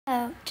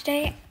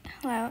Today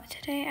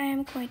I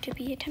am going to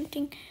be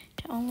attempting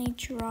to only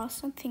draw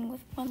something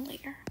with one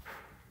layer.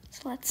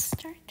 So let's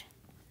start.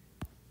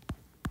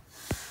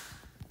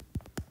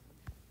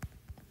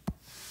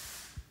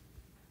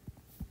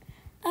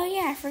 Oh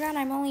yeah, I forgot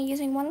I'm only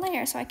using one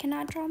layer, so I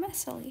cannot draw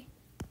messily.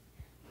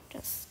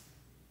 Just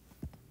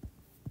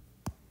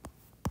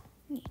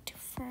need to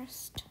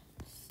first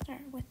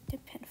start with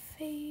dip and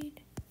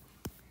fade,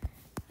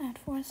 add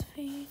force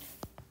fade.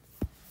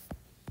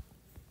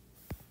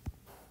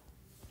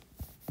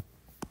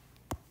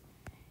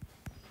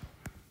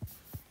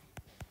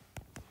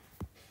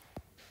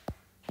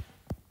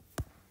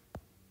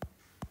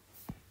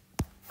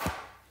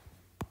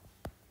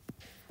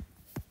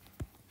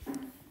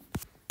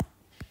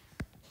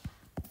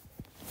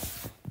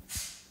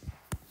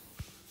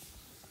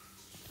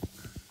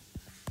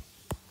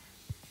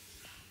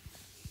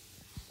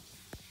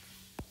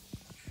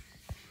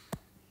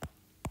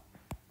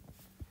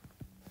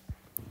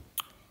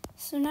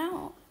 So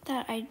now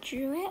that I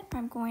drew it,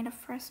 I'm going to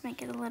first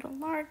make it a little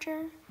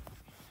larger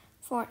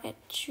for it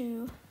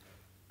to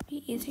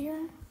be easier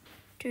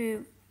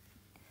to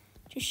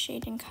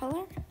shade in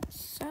color.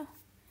 So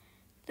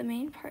the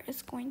main part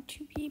is going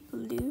to be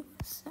blue.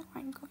 So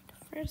I'm going to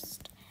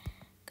first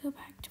go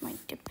back to my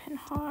dip pen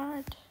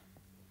hard.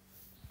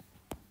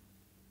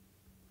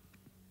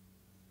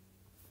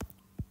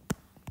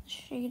 The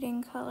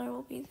shading color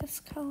will be this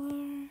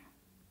color.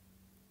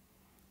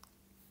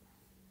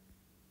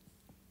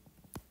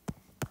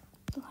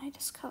 The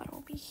lightest color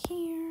will be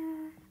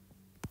here.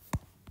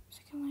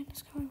 Second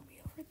lightest color will be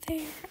over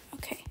there.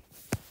 Okay.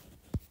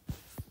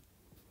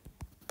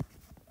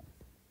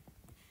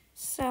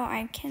 So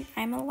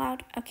I'm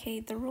allowed,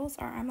 okay, the rules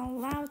are I'm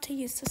allowed to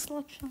use the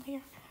selection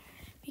layer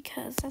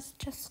because that's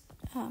just,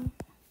 I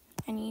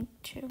need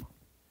to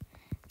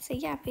say,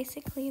 yeah,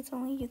 basically it's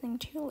only using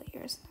 2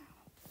 layers now.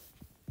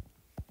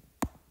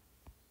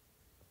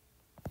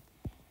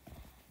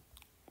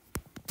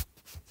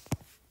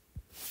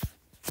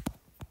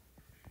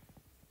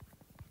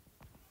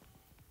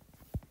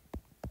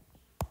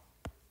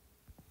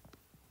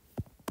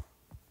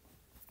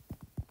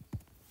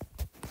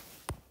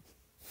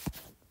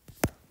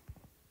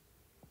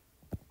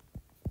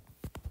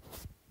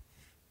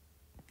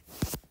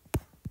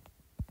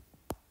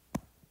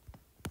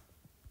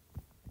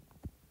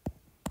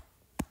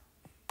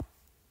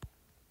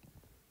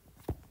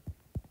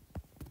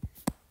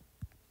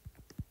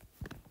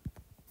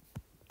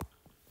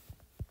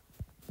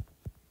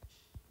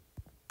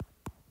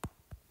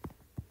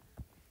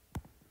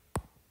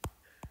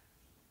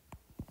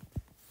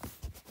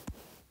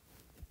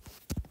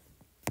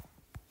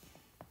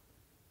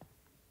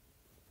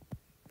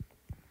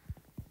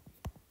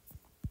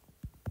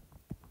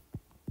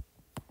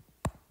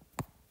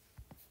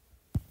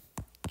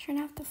 Turn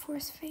off the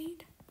force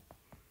fade.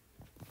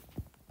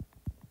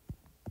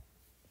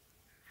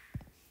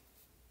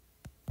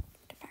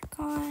 Put it back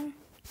on.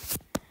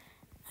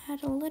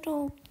 Add a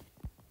little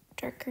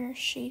darker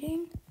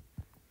shading.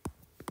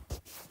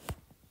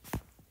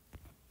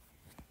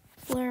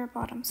 Blur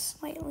bottom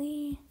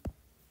slightly.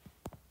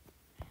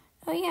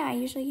 Oh yeah, I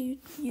usually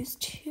use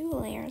 2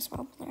 layers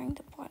while blurring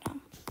the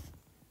bottom.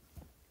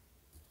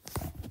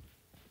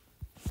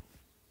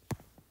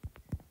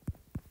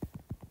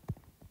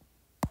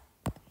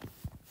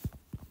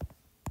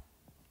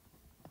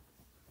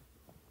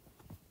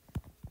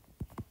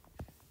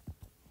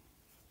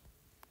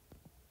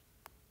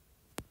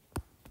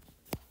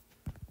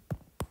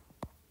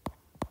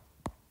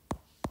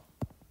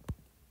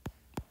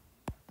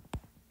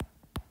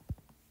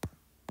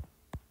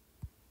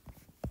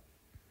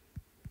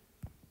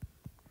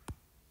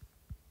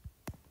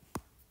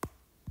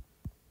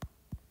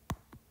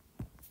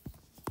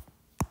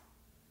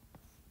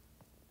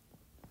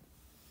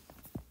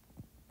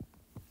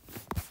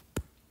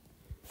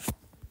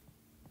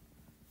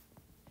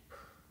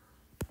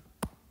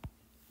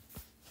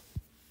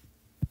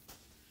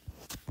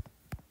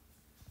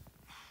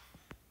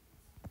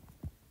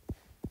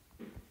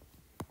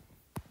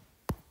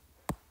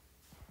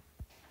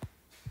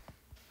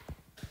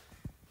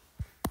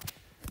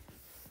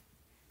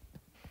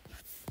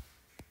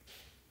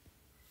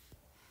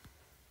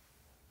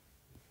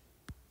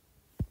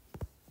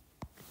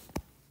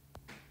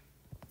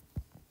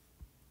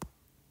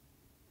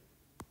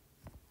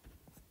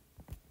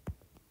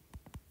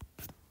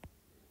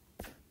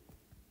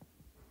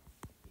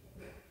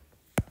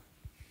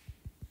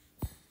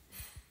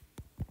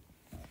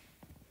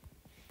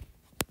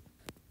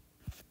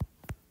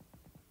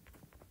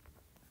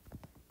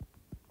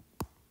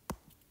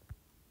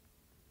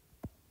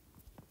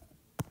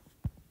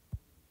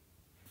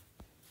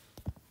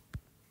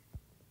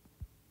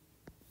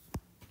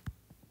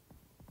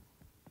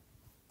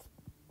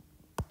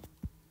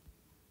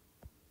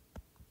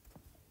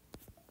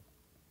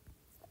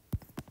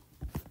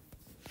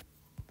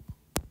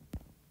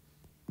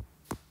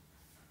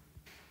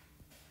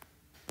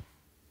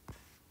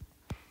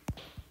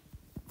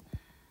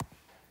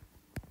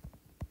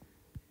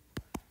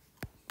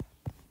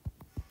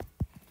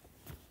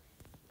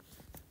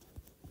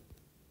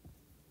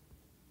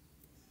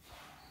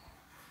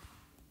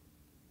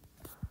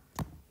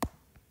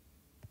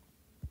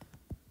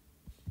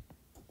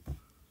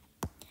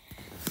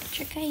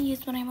 trick I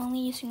use when I'm only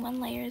using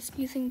one layer is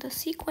using the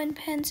sequin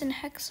pins and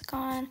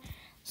hexagon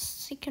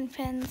sequin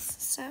pins.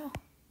 So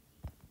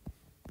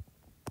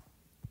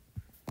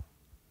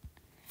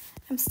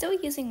I'm still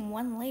using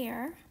one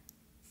layer.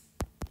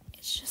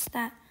 It's just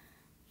that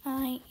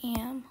I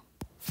am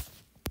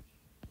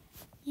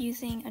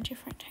using a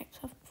different type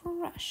of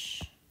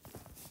brush.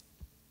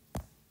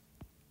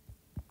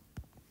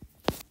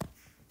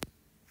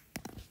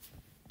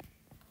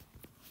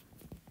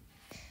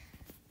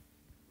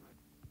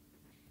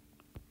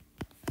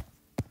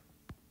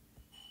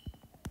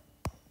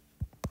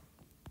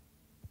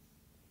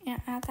 And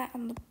add that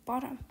on the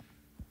bottom.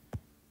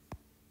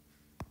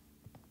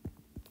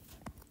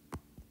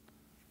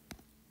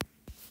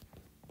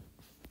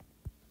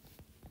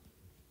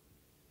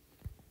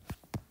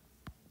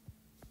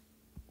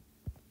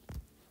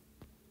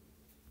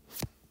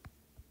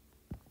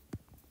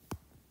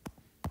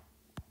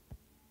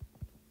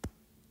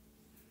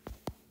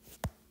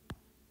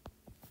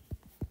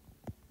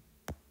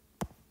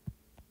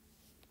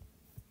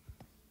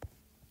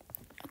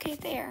 Okay,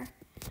 there.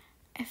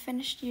 I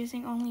finished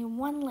using only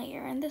one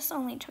layer, and this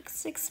only took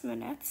 6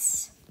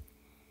 minutes.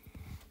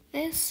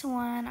 This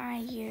one I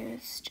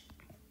used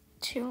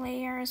 2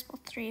 layers, well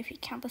 3 if you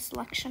count the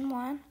selection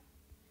one.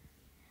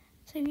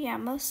 So yeah,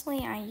 mostly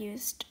I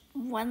used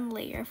 1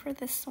 layer for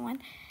this one.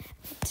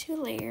 2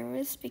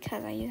 layers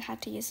because I had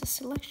to use a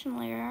selection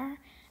layer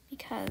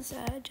because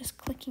just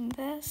clicking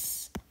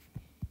this,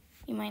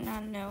 you might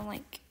not know,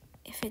 like,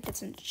 if it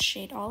doesn't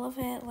shade all of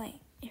it, like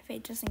if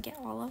it doesn't get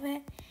all of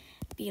it,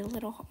 be a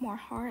little more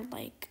hard,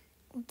 like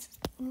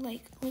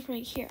look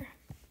right here.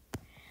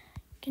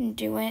 You can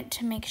do it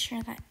to make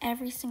sure that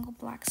every single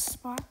black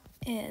spot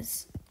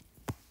is,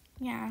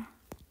 yeah.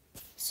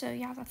 So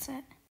yeah, that's it.